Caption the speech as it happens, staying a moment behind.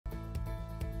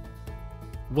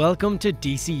Welcome to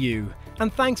DCU,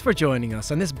 and thanks for joining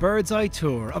us on this bird's eye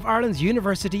tour of Ireland's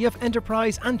University of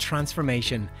Enterprise and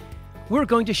Transformation. We're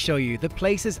going to show you the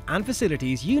places and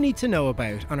facilities you need to know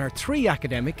about on our 3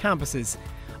 academic campuses,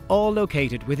 all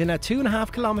located within a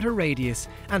 2.5 kilometre radius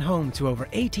and home to over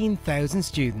 18,000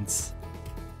 students.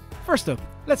 First up,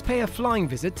 let's pay a flying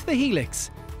visit to the Helix.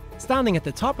 Standing at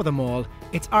the top of the mall,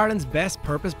 it's Ireland's best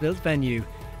purpose-built venue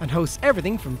and hosts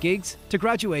everything from gigs to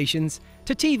graduations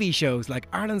to TV shows like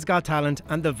Ireland's Got Talent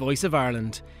and The Voice of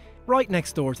Ireland. Right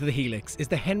next door to the Helix is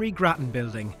the Henry Grattan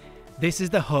building. This is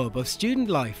the hub of student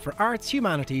life for arts,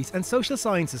 humanities and social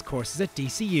sciences courses at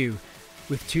DCU,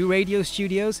 with 2 radio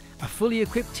studios, a fully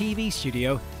equipped TV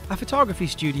studio, a photography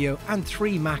studio and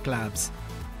 3 Mac labs.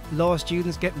 Law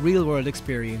students get real-world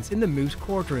experience in the moot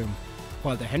courtroom,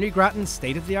 while the Henry Grattan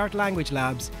state-of-the-art language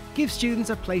labs give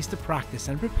students a place to practice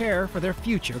and prepare for their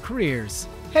future careers.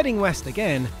 Heading west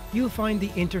again, you'll find the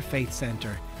Interfaith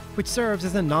Centre, which serves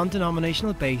as a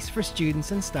non-denominational base for students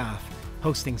and staff,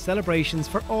 hosting celebrations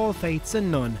for all faiths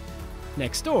and none.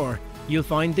 Next door, you'll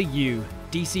find the U,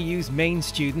 DCU's main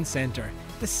student centre,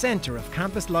 the centre of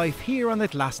campus life here on the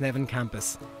Glasnevin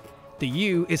campus. The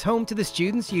U is home to the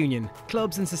Students' Union,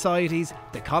 clubs and societies,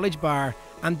 the College Bar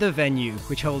and the Venue,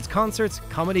 which holds concerts,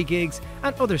 comedy gigs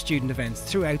and other student events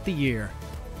throughout the year.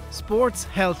 Sports,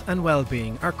 health and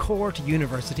well-being are core to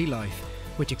university life,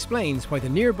 which explains why the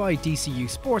nearby DCU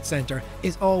Sports Centre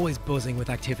is always buzzing with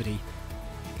activity.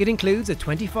 It includes a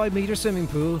 25-metre swimming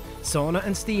pool, sauna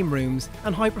and steam rooms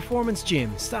and high-performance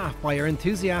gym staffed by our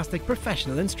enthusiastic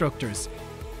professional instructors.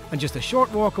 And just a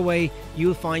short walk away,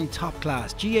 you'll find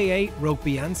top-class GAA,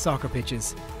 rugby and soccer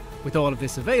pitches. With all of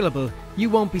this available, you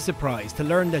won't be surprised to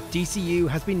learn that DCU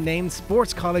has been named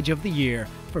Sports College of the Year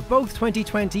for both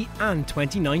 2020 and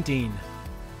 2019.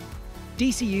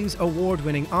 DCU's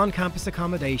award-winning on-campus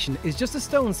accommodation is just a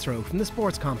stone's throw from the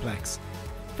sports complex.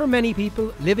 For many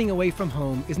people, living away from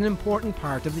home is an important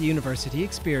part of the university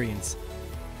experience.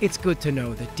 It's good to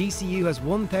know that DCU has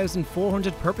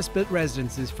 1,400 purpose-built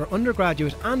residences for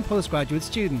undergraduate and postgraduate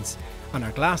students on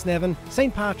our Glasnevin,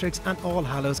 St Patrick's and All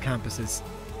Hallows campuses.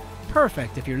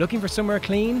 Perfect if you're looking for somewhere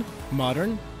clean,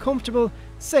 modern, comfortable,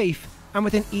 safe and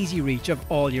within easy reach of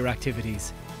all your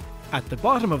activities. At the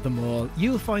bottom of the mall,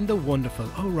 you'll find the wonderful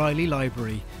O'Reilly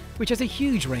Library, which has a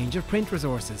huge range of print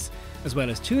resources, as well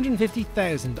as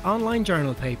 250,000 online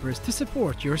journal papers to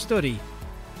support your study.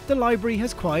 The library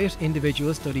has quiet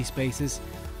individual study spaces,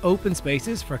 open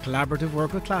spaces for collaborative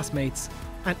work with classmates,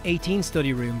 and 18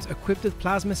 study rooms equipped with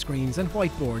plasma screens and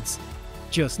whiteboards.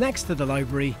 Just next to the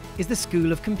library is the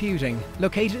School of Computing,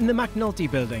 located in the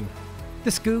McNulty building.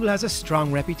 The school has a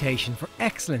strong reputation for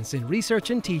excellence in research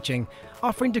and teaching,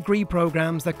 offering degree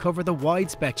programs that cover the wide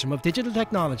spectrum of digital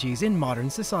technologies in modern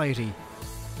society.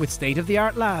 With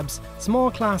state-of-the-art labs,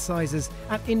 small class sizes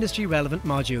and industry-relevant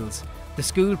modules, the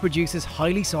school produces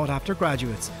highly sought-after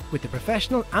graduates with the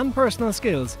professional and personal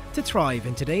skills to thrive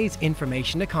in today's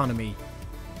information economy.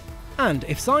 And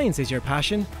if science is your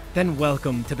passion, then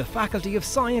welcome to the Faculty of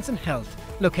Science and Health,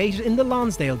 located in the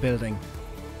Lonsdale building.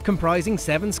 Comprising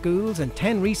 7 schools and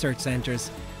 10 research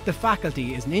centres, the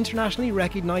faculty is an internationally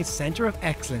recognised centre of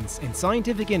excellence in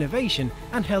scientific innovation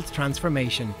and health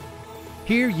transformation.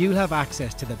 Here you'll have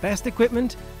access to the best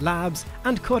equipment, labs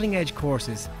and cutting-edge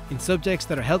courses in subjects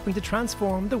that are helping to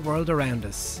transform the world around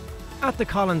us. At the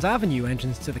Collins Avenue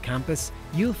entrance to the campus,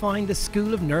 you'll find the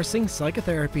School of Nursing,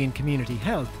 Psychotherapy and Community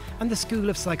Health and the School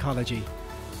of Psychology.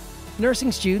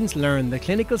 Nursing students learn the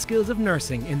clinical skills of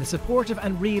nursing in the supportive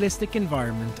and realistic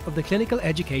environment of the Clinical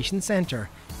Education Centre.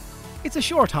 It's a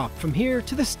short hop from here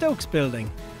to the Stokes building,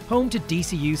 home to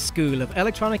DCU's School of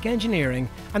Electronic Engineering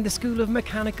and the School of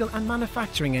Mechanical and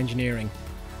Manufacturing Engineering.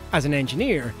 As an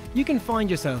engineer, you can find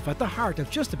yourself at the heart of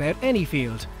just about any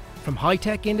field, from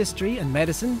high-tech industry and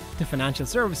medicine to financial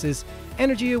services,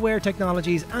 energy-aware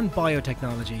technologies and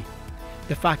biotechnology.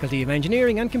 The Faculty of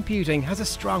Engineering and Computing has a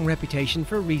strong reputation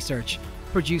for research,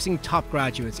 producing top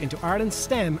graduates into Ireland's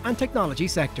STEM and technology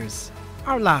sectors.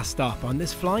 Our last stop on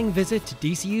this flying visit to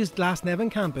DCU's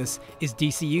Glasnevin campus is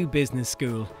DCU Business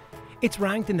School. It's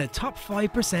ranked in the top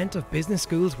 5% of business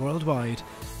schools worldwide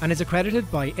and is accredited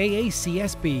by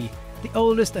AACSB, the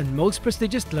oldest and most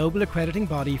prestigious global accrediting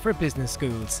body for business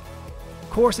schools.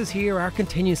 Courses here are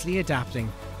continuously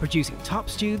adapting, producing top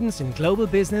students in global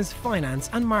business, finance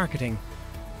and marketing.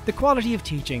 The quality of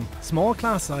teaching, small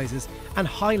class sizes and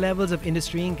high levels of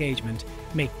industry engagement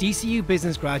make DCU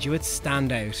business graduates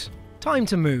stand out. Time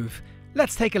to move.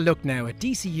 Let's take a look now at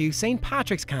DCU St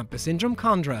Patrick's campus in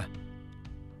Drumcondra.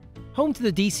 Home to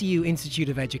the DCU Institute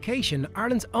of Education,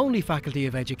 Ireland's only Faculty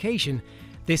of Education,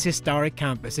 This historic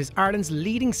campus is Ireland's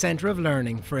leading centre of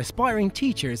learning for aspiring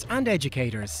teachers and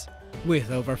educators. With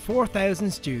over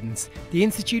 4,000 students, the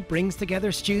Institute brings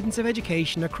together students of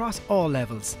education across all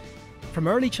levels. From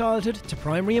early childhood to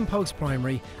primary and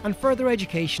post-primary and further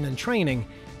education and training,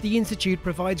 the Institute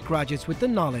provides graduates with the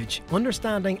knowledge,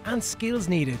 understanding and skills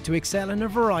needed to excel in a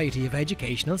variety of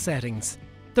educational settings.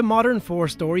 The modern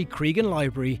 4-storey Cregan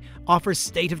Library offers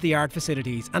state-of-the-art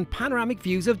facilities and panoramic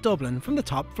views of Dublin from the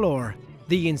top floor.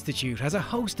 The Institute has a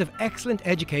host of excellent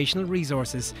educational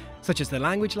resources, such as the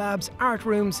language labs, art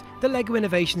rooms, the Lego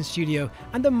Innovation Studio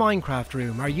and the Minecraft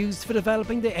room are used for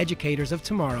developing the educators of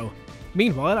tomorrow.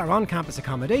 Meanwhile, our on-campus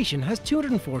accommodation has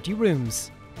 240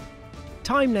 rooms.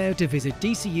 Time now to visit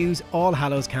DCU's All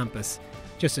Hallows campus.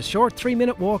 Just a short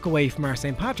 3-minute walk away from our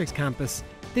St Patrick's campus,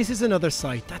 this is another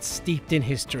site that's steeped in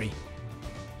history.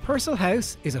 Purcell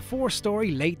House is a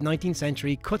 4-storey late 19th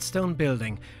century cut-stone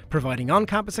building, providing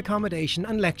on-campus accommodation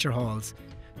and lecture halls.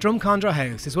 Drumcondra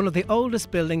House is one of the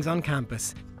oldest buildings on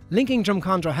campus. Linking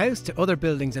Drumcondra House to other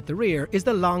buildings at the rear is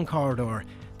the Long Corridor.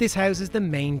 This houses the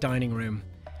main dining room.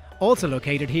 Also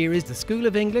located here is the School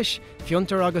of English,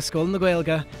 Fionntar agus Scoil na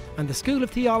Gaeilge, and the School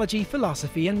of Theology,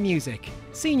 Philosophy and Music.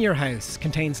 Senior House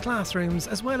contains classrooms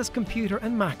as well as computer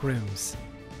and Mac rooms.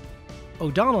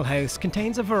 O'Donnell House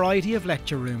contains a variety of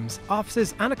lecture rooms,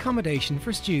 offices and accommodation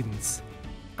for students.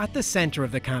 At the centre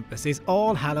of the campus is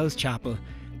All Hallows Chapel.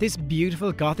 This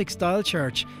beautiful Gothic-style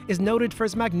church is noted for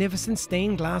its magnificent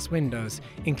stained glass windows,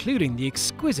 including the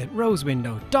exquisite rose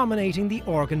window dominating the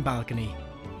organ balcony.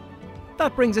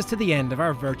 That brings us to the end of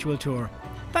our virtual tour.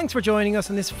 Thanks for joining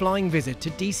us on this flying visit to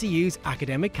DCU's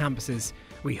academic campuses.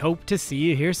 We hope to see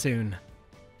you here soon.